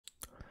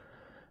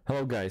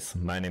Hello guys,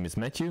 my name is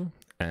Matthew,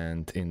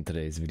 and in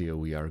today's video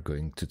we are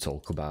going to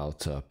talk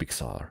about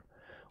Pixlr,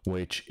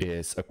 which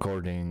is,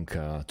 according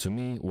to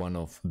me, one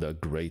of the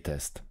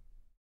greatest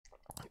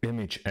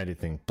image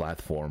editing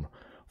platform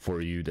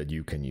for you that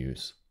you can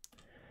use.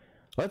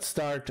 Let's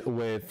start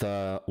with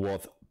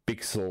what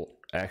Pixlr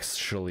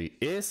actually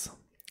is.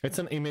 It's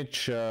an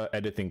image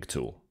editing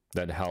tool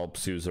that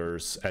helps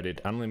users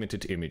edit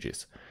unlimited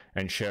images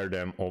and share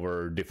them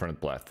over different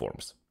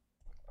platforms.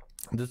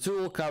 The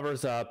tool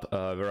covers up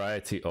a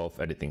variety of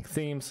editing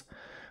themes,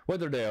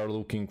 whether they are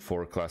looking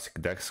for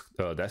classic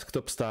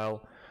desktop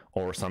style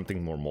or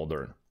something more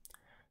modern.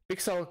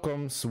 Pixlr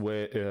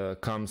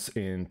comes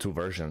in two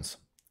versions,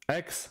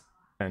 X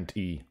and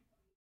E.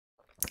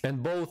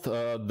 And both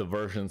the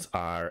versions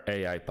are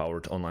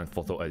AI-powered online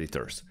photo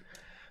editors,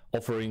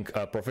 offering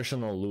a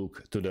professional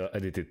look to the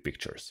edited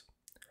pictures.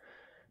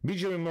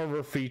 BG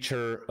Remover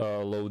feature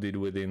loaded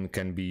within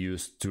can be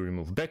used to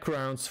remove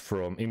backgrounds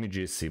from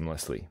images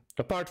seamlessly.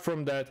 Apart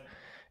from that,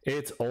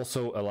 it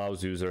also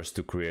allows users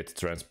to create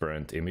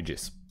transparent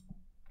images.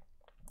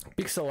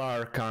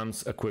 Pixlr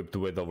comes equipped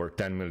with over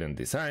 10 million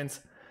designs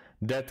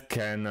that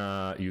can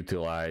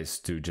utilize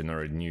to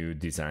generate new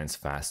designs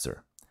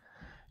faster.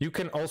 You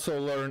can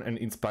also learn and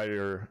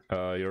inspire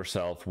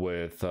yourself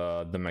with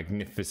the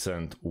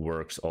magnificent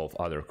works of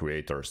other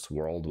creators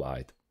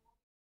worldwide.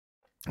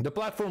 The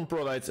platform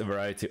provides a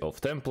variety of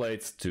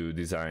templates to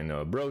design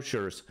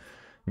brochures,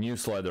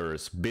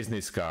 newsletters,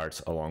 business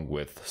cards, along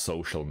with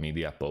social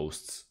media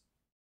posts.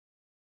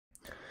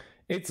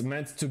 It's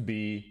meant to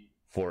be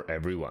for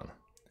everyone.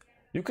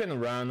 You can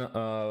run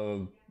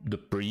the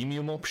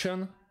premium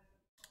option.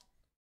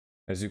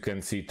 As you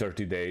can see,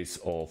 30 days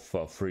of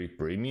free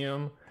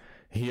premium.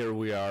 Here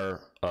we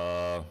are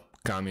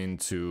coming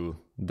to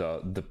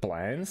the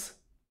plans.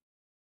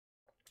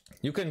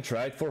 You can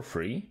try it for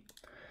free.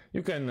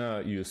 You can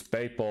use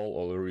PayPal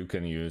or you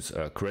can use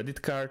a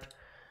credit card.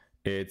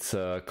 It's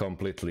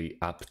completely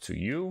up to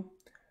you,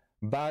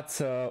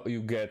 but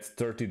you get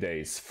 30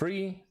 days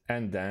free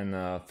and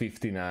then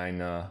 59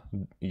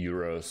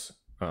 euros.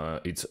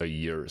 It's a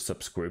year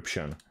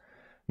subscription.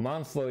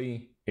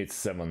 Monthly, it's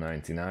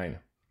 $7.99,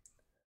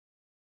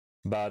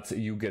 but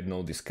you get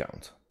no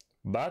discount.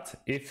 But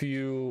if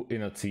you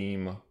in a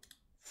team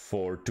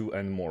for 2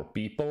 and more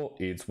people,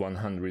 it's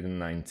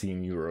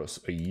 119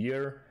 euros a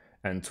year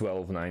and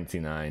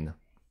 12.99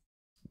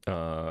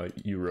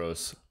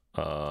 euros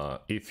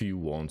if you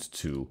want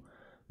to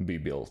be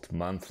billed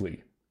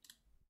monthly.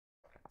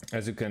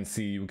 As you can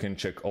see, you can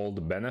check all the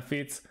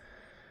benefits.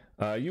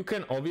 You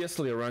can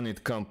obviously run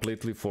it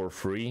completely for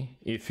free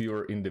if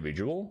you're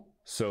individual.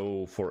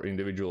 So for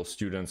individual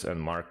students and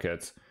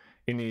markets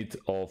in need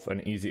of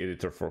an easy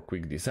editor for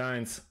quick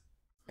designs,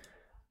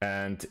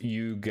 and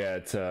you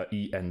get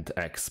E and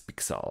X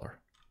Pixlr.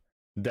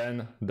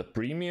 Then the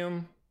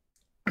premium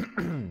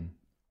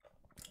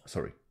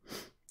sorry,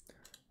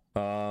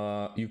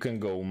 you can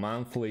go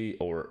monthly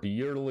or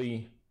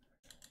yearly,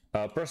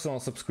 personal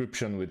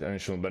subscription with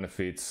additional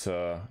benefits,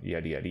 yada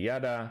yada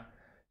yada.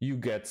 You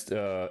get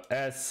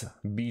S,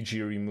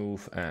 BG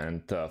Remove,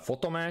 and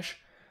Photo Mesh.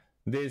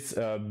 This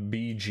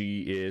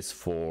BG is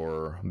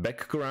for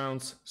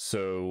backgrounds,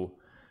 so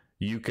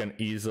you can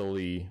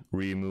easily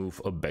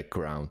remove a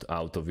background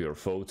out of your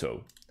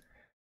photo.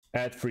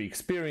 Ad-free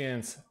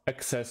experience,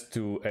 access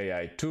to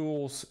AI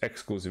tools,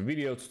 exclusive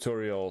video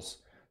tutorials,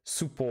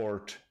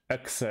 support,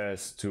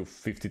 access to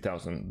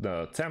 50,000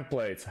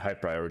 templates, high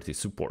priority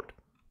support.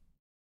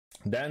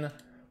 Then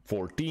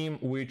for team,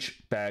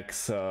 which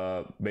packs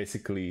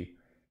basically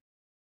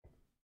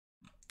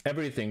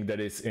everything that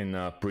is in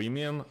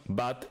premium,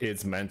 but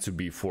it's meant to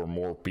be for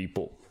more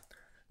people.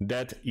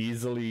 That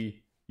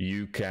easily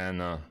you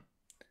can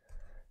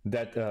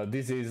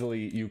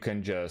you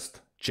can just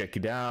check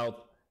it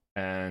out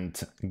and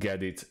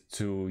get it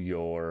to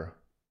your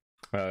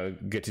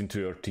get into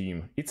your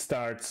team. It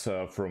starts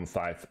from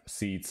 5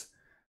 seats,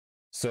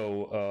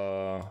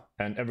 so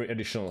and every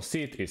additional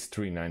seat is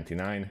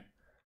 $3.99,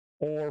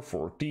 or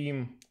for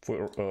team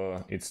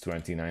it's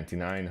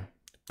 $20.99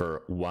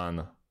 per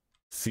 1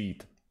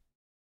 seat.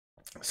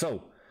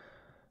 So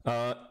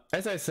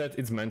as I said,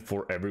 it's meant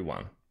for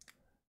everyone.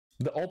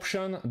 The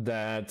option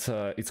that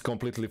it's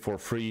completely for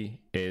free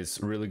is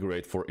really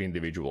great for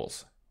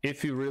individuals.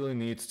 If you really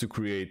need to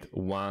create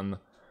one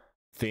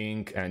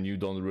thing and you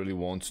don't really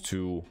want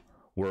to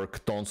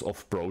work tons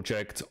of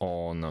projects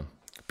on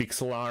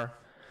Pixlr,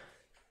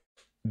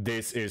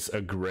 this is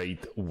a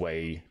great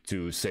way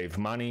to save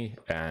money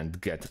and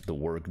get the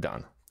work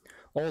done.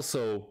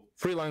 Also,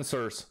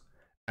 freelancers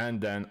and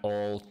then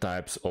all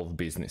types of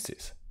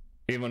businesses.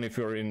 Even if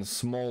you're in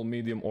small,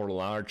 medium or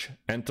large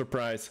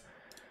enterprise,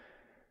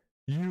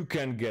 you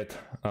can get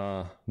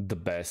the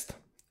best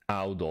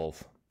out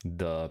of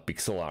the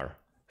Pixlr.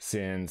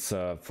 Since,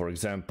 for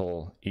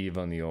example,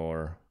 even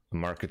your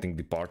marketing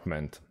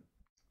department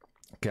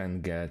can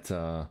get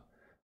a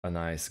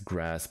nice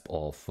grasp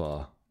of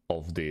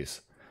this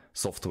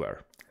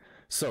software.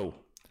 So,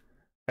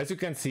 as you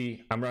can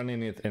see, I'm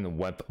running it in a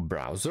web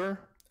browser.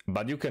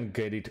 but you can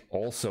get it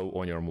also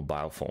on your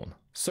mobile phone.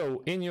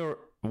 So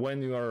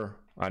when you are,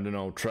 I don't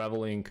know,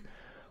 traveling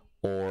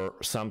or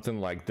something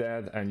like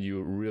that, and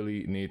you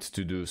really need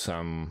to do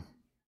some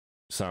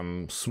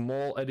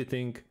small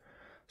editing,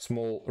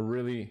 small,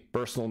 really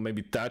personal,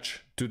 maybe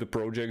touch to the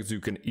projects, you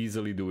can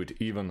easily do it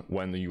even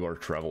when you are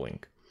traveling.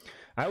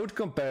 I would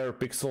compare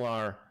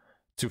Pixlr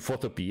to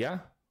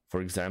Photopea,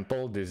 for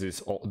example.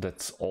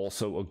 That's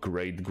also a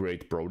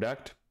great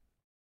product,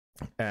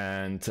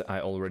 and I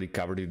already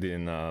covered it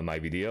in my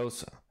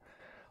videos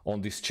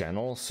on this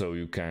channel, so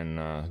you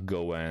can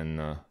go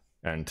and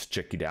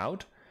check it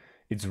out.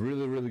 It's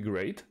really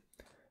great.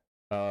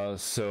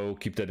 So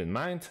keep that in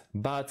mind.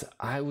 But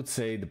I would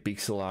say the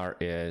Pixlr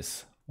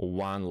is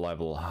one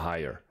level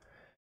higher,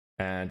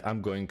 and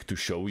I'm going to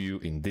show you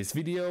in this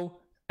video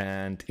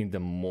and in the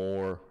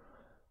more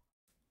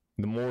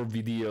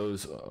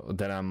videos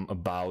that I'm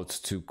about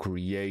to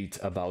create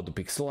about the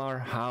Pixlr,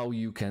 how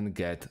you can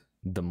get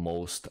the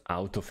most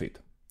out of it.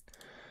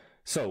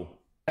 So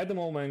at the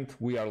moment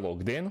we are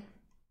logged in,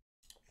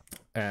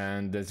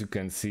 and as you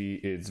can see,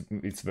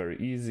 it's very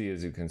easy.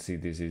 As you can see,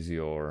 this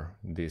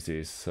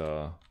is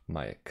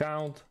my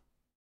account.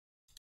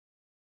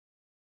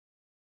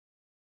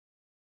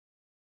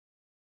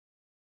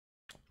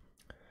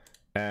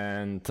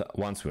 And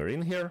once we're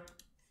in here,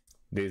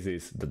 this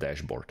is the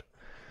dashboard.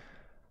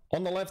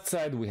 On the left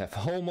side, we have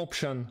home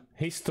option,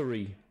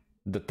 history,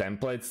 the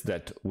templates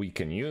that we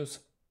can use.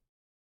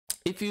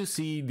 If you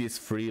see this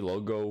free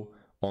logo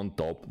on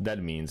top,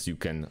 that means you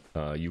can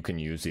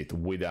use it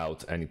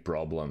without any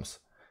problems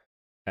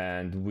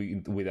and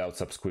without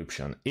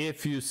subscription.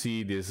 If you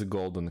see this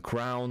golden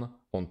crown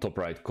on top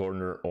right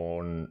corner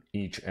on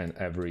each and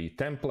every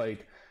template,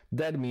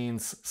 that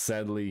means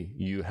sadly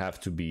you have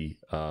to be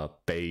a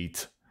paid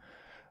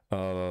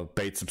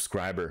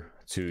subscriber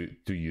to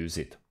use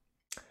it.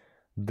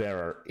 There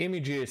are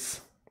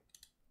images,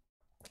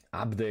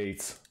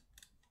 updates,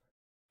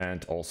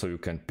 and also you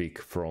can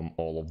pick from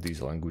all of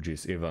these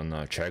languages, even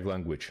Czech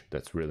language.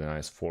 That's really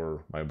nice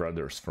for my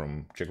brothers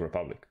from Czech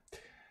Republic.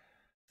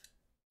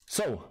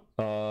 So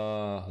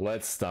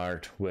let's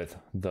start with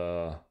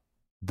the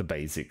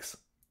basics.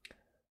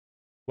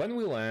 When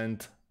we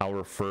land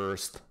our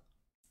first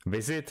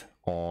visit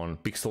on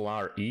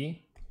Pixlr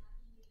E,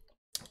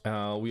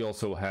 we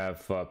also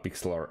have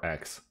Pixlr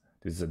X.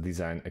 This is a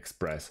Design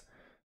Express.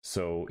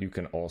 So you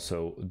can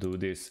also do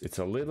this. It's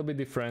a little bit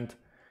different,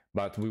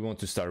 but we want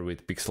to start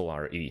with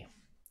Pixlr E.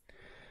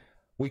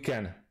 We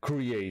can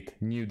create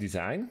new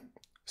design.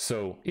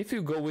 So if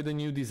you go with a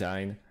new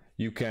design,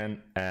 you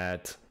can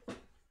add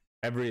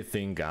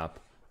everything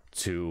up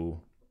to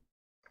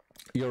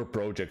your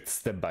project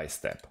step by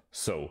step.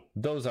 So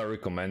those are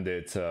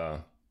recommended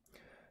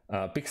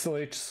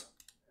pixelages,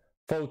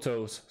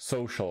 photos,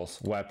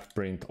 socials, web,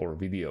 print, or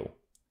video.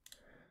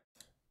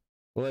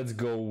 Let's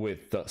go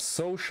with the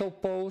social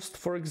post,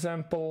 for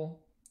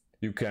example.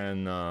 You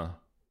can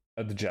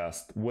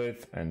adjust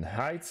width and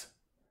height.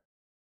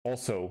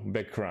 Also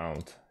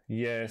background,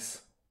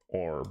 yes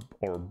or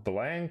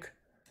blank.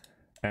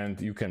 And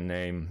you can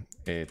name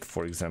it,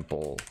 for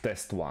example,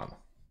 test 1,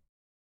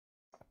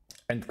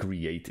 and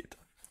create it.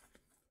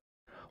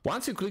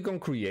 Once you click on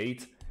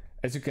create,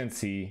 as you can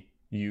see,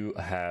 you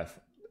have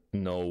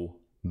no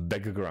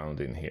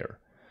background in here.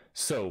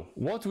 So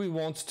what we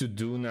want to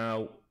do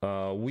now,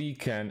 we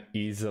can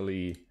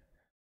easily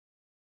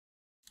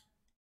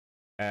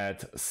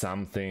add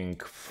something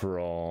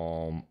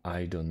from,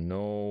 I don't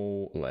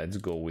know, let's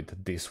go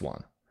with this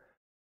one.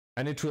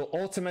 And it will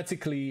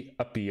automatically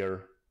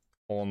appear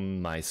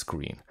on my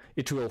screen.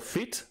 It will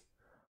fit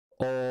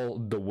all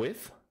the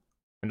width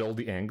and all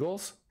the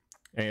angles,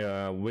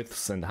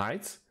 widths and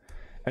heights,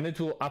 and it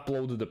will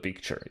upload the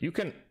picture. You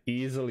can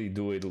easily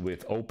do it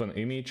with open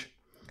image,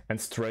 and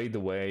straight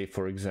away,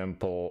 for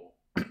example,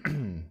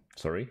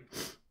 sorry,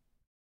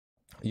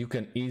 you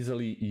can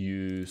easily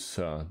use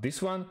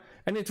this one,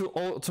 and it will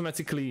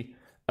automatically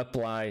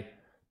apply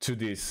to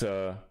this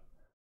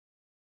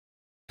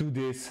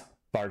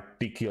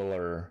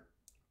particular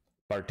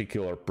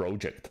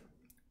project.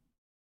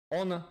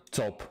 On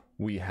top,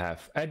 we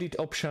have edit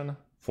option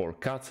for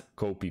cut,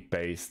 copy,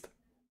 paste,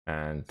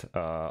 and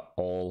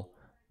all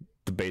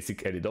the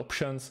basic edit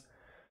options.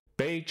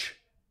 Page,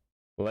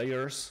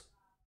 layers,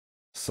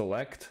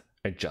 select,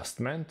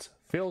 adjustment,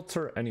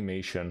 filter,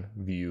 animation,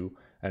 view,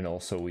 and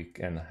also we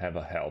can have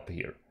a help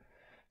here.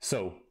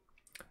 So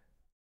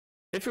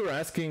if you're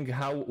asking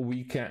how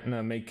we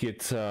can make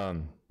it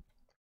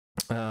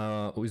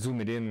we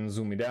zoom it in and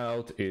zoom it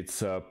out,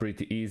 it's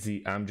pretty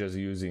easy. I'm just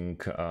using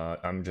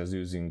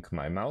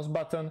my mouse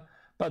button,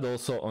 but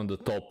also on the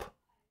top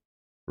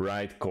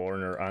right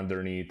corner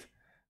underneath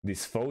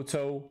this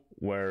photo,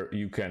 where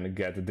you can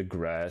get the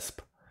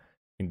grasp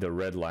in the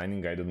red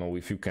lining. I don't know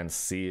if you can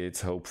see it.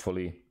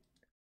 Hopefully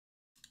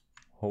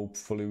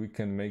we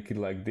can make it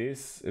like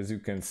this. As you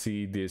can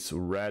see, this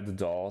red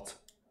dot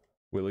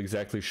will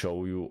exactly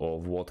show you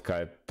of what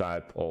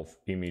type of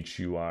image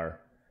you are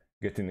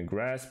getting a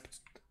grasp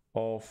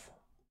of.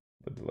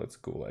 But let's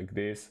go like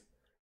this.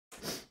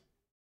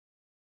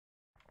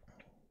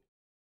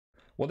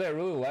 what I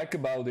really like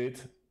about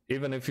it,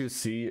 even if you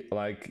see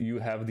like you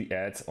have the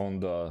ads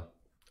on the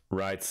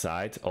right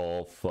side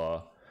of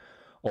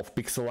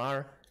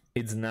Pixlr,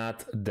 it's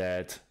not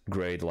that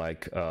great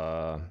like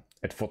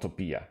at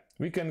Photopea.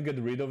 We can get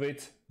rid of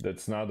it,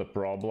 that's not a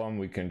problem.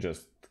 We can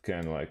just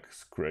like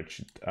scratch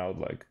it out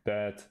like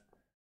that.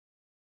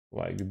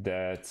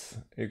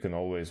 You can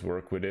always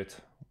work with it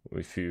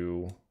if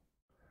you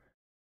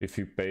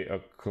pay a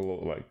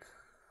like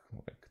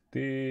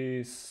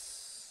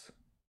this,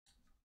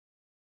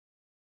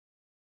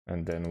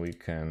 and then we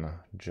can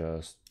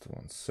just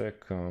 1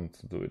 second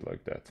do it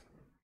like that,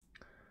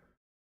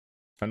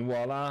 and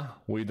voila,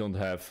 we don't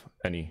have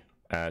any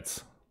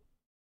ads.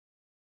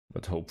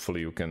 But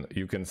hopefully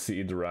you can see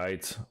it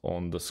right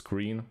on the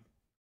screen.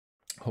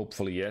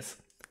 Hopefully, yes.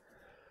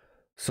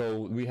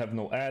 So we have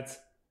no ads,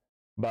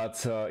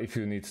 but if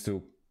you need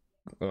to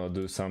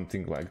do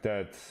something like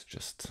that,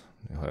 just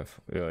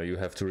you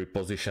have to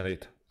reposition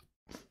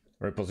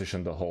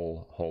the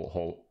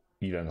whole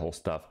event, whole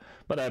stuff.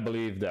 But I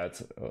believe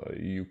that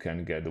you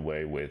can get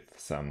away with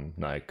some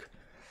like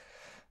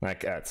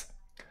ads,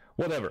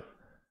 whatever.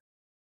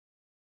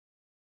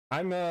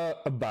 I'm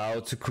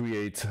about to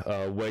create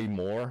way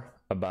more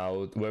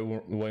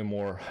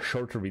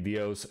shorter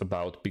videos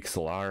about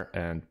Pixlr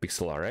and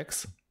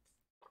Pixlr.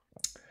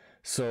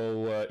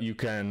 So you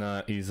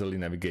can easily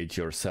navigate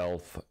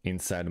yourself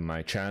inside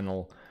my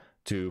channel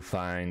to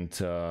find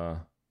the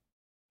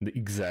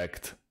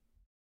exact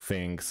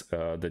things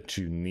that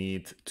you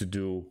need to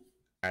do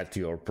at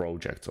your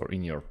project or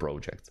in your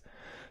project.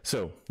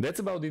 So that's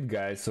about it,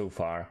 guys. So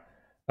far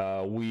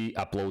we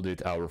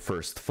uploaded our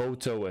first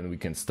photo and we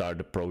can start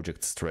the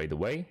project straight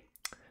away.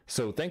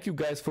 So thank you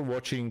guys for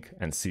watching,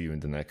 and see you in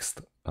the next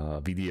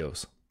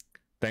videos.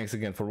 Thanks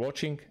again for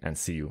watching, and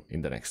see you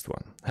in the next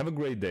one. Have a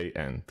great day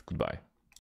and goodbye.